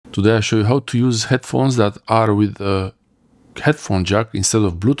Today I show you how to use headphones that are with a headphone jack instead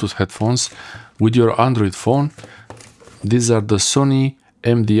of Bluetooth headphones with your Android phone. These are the Sony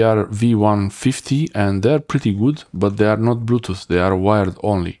MDR V150 and they're pretty good, but they are not Bluetooth, they are wired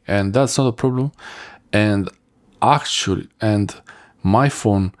only, and that's not a problem. And actually, my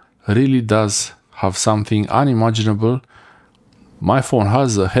phone really does have something unimaginable. My phone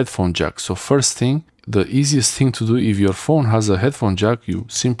has a headphone jack. So first thing, the easiest thing to do if your phone has a headphone jack, you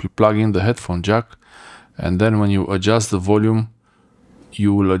simply plug in the headphone jack, and then when you adjust the volume,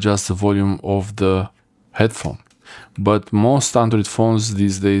 you will adjust the volume of the headphone. But most Android phones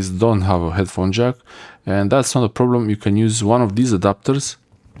these days don't have a headphone jack, and that's not a problem. You can use one of these adapters.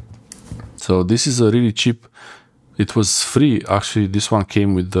 So this is a really cheap, it was free actually. This one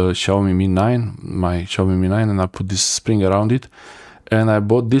came with the Xiaomi Mi 9, my Xiaomi Mi 9, and I put this spring around it. And I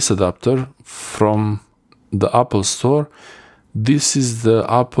bought this adapter from the Apple store. This is the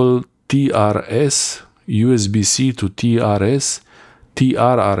Apple TRS, USB-C to TRRS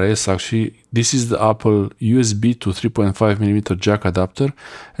actually. This is the Apple USB to 3.5mm jack adapter,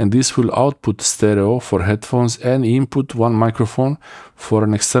 and this will output stereo for headphones and input one microphone for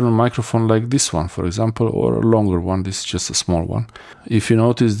an external microphone like this one, for example, or a longer one. This is just a small one. If you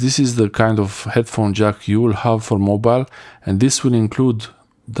notice, this is the kind of headphone jack you will have for mobile, and this will include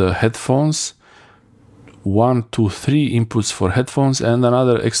the headphones, 1, 2, 3 inputs for headphones and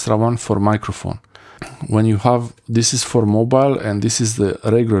another extra one for microphone. When you have, this is for mobile and this is the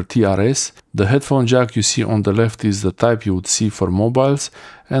regular TRS. The headphone jack you see on the left is the type you would see for mobiles,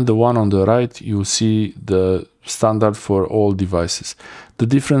 and the one on the right you see the standard for all devices. The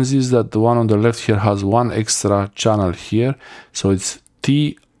difference is that the one on the left here has one extra channel here, so it's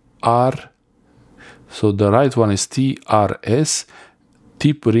TR, so the right one is TRS,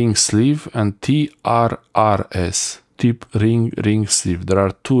 tip ring sleeve, and TRRS, tip ring sleeve. There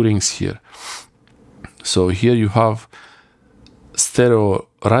are two rings here. So here you have stereo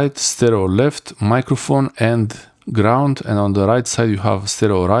right, stereo left, microphone and ground, and on the right side you have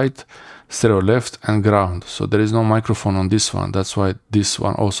stereo right, stereo left and ground. So there is no microphone on this one, that's why this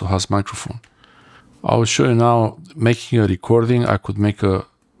one also has microphone. I will show you now making a recording. I could make a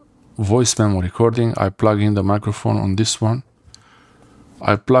voice memo recording. I plug in the microphone on this one.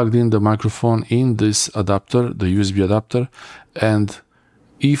 I plugged in the microphone in this adapter, the USB adapter, and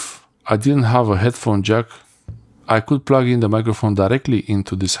if I didn't have a headphone jack, I could plug in the microphone directly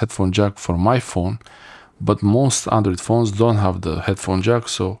into this headphone jack for my phone, but most Android phones don't have the headphone jack,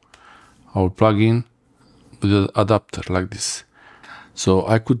 so I will plug in with the adapter like this. So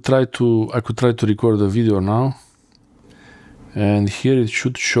I could try to record the video now, and here it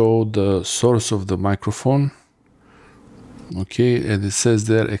should show the source of the microphone. Okay, and it says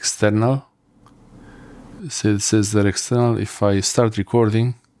there external. It says there external. If I start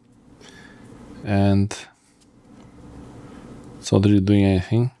recording, and it's not really doing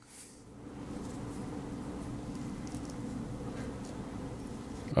anything.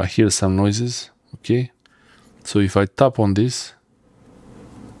 I hear some noises. Okay, so if I tap on this,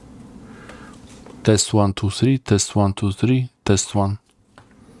 test 1 2 3, test 1 2 3, test 1.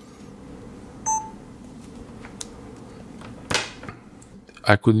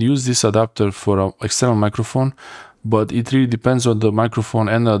 I could use this adapter for an external microphone, but it really depends on the microphone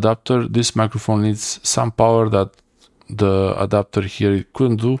and the adapter. This microphone needs some power that the adapter here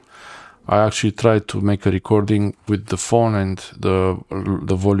couldn't do. I actually tried to make a recording with the phone and the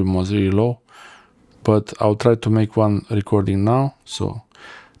volume was really low, but I'll try to make one recording now. So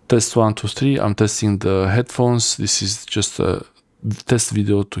test 1 2 3, I'm testing the headphones. This is just a test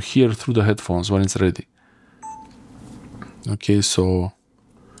video to hear through the headphones when it's ready. Okay, so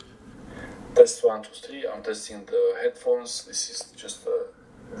test 1 2 3, I'm testing the headphones. This is just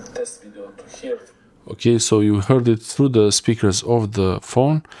a test video to hear. Okay, so you heard it through the speakers of the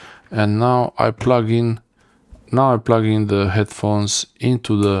phone, and now I plug in the headphones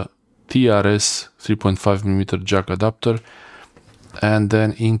into the TRS 3.5mm jack adapter, and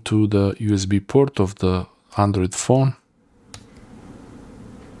then into the USB port of the Android phone.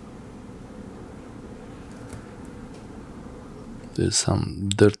 There's some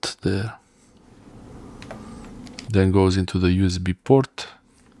dirt there. Then goes into the USB port,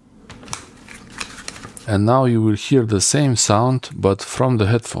 and now you will hear the same sound but from the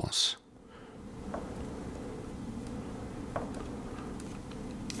headphones.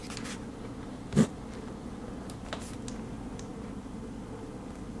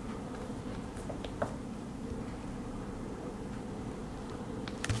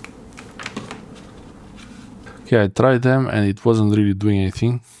 Okay, I tried them and it wasn't really doing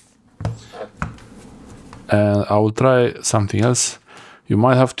anything. And I will try something else. you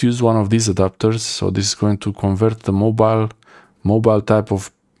might have to use one of these adapters. So this is going to convert the mobile type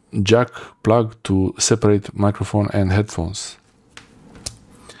of jack plug to separate microphone and headphones.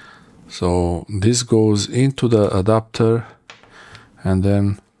 So this goes into the adapter, and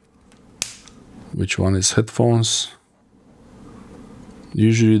then which one is headphones?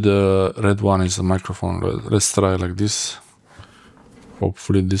 Usually the red one is the microphone. Let's try like this.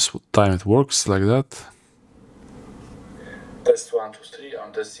 Hopefully this time it works like that. Test 1, 2, 3.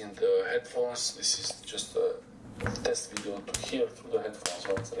 I'm testing the headphones. This is just a test video to hear through the headphones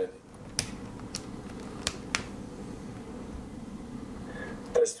when it's ready.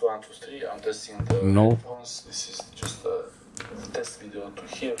 Test 1, 2, 3. I'm testing the headphones. This is just a test video to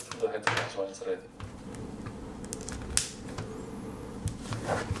hear through the headphones when it's ready.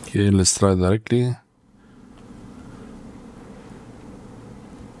 Okay, let's try directly.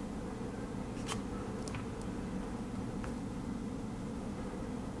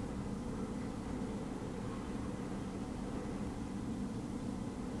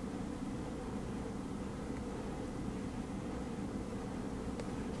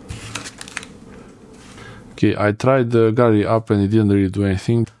 Okay, I tried the gallery up and it didn't really do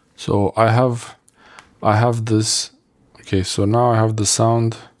anything. So I have this. Okay, so now I have the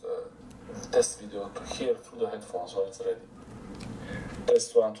sound. Test video to hear through the headphones when it's ready.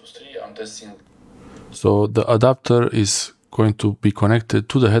 Test 1, 2, 3. I'm testing. So the adapter is going to be connected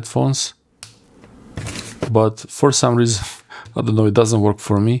to the headphones, but for some reason, I don't know, it doesn't work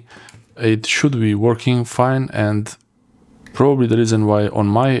for me. It should be working fine, and probably the reason why on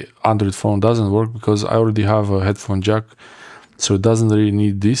my Android phone doesn't work because I already have a headphone jack, so it doesn't really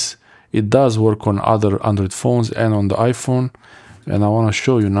need this. It does work on other Android phones and on the iPhone, and I want to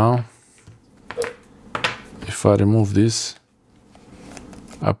show you now. If I remove this,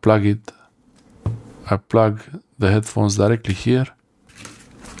 I plug the headphones directly here.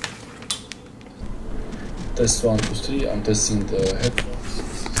 Test 1, 2, 3. I'm testing the headphones.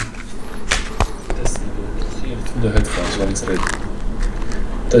 Testing here through the headphones when it's ready.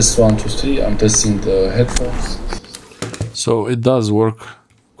 Test 1, 2, 3. I'm testing the headphones. So it does work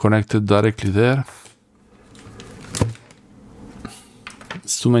connected directly there.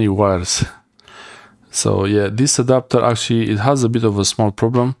 It's too many wires. So yeah, this adapter actually, it has a bit of a small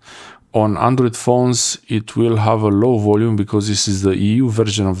problem. On Android phones, it will have a low volume because this is the EU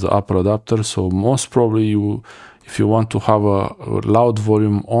version of the Apple adapter. So most probably if you want to have a loud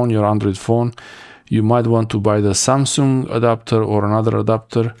volume on your Android phone, you might want to buy the Samsung adapter or another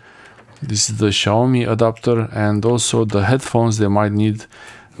adapter. This is the Xiaomi adapter, and also the headphones, they might need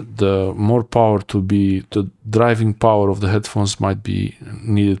the more power to be, the driving power of the headphones might be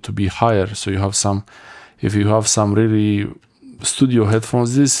needed to be higher. So you have some, if you have some really studio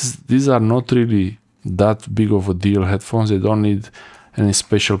headphones, these are not really that big of a deal headphones. They don't need any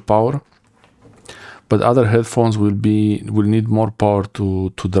special power, but other headphones will need more power to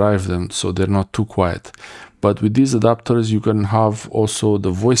drive them, so they're not too quiet. But with these adapters, you can have also the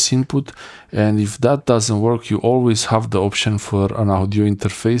voice input, and if that doesn't work, you always have the option for an audio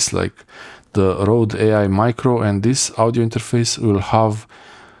interface like the Rode AI Micro, and this audio interface will have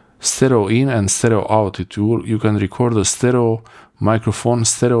stereo in and stereo out. You can record a stereo microphone,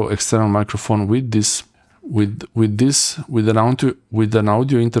 stereo external microphone with this. With an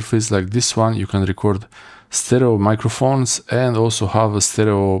audio interface like this one, you can record stereo microphones and also have a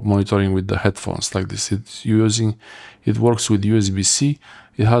stereo monitoring with the headphones like this. It works with USB-C.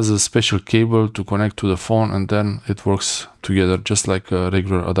 It has a special cable to connect to the phone, and then it works together just like a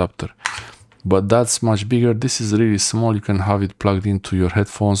regular adapter. But that's much bigger. This is really small. You can have it plugged into your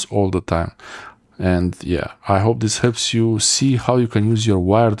headphones all the time. And yeah, I hope this helps you see how you can use your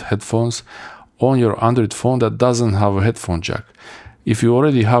wired headphones on your Android phone that doesn't have a headphone jack. If you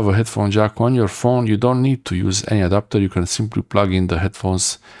already have a headphone jack on your phone, you don't need to use any adapter. You can simply plug in the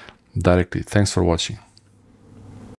headphones directly. Thanks for watching.